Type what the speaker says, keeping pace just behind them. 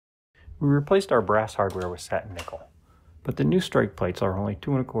We replaced our brass hardware with satin nickel, but the new strike plates are only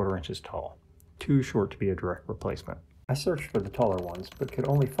 2¼ inches tall, too short to be a direct replacement. I searched for the taller ones, but could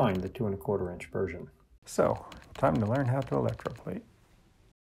only find the 2¼ inch version. So, time to learn how to electroplate.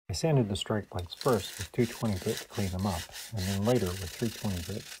 I sanded the strike plates first with 220 grit to clean them up, and then later with 320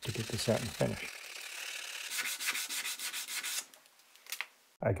 grit to get the satin finish.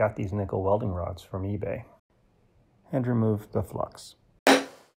 I got these nickel welding rods from eBay and removed the flux.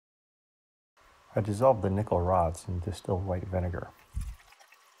 I dissolved the nickel rods in distilled white vinegar.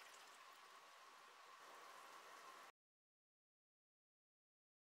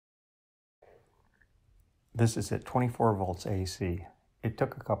 This is at 24 volts AC. It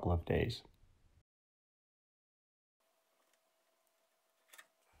took a couple of days.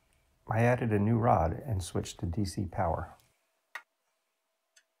 I added a new rod and switched to DC power.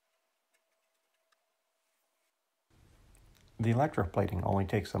 The electroplating only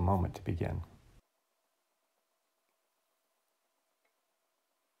takes a moment to begin.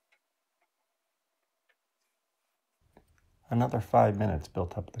 Another 5 minutes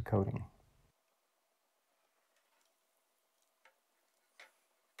built up the coating.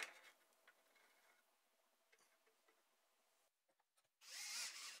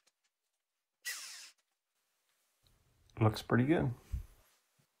 Looks pretty good.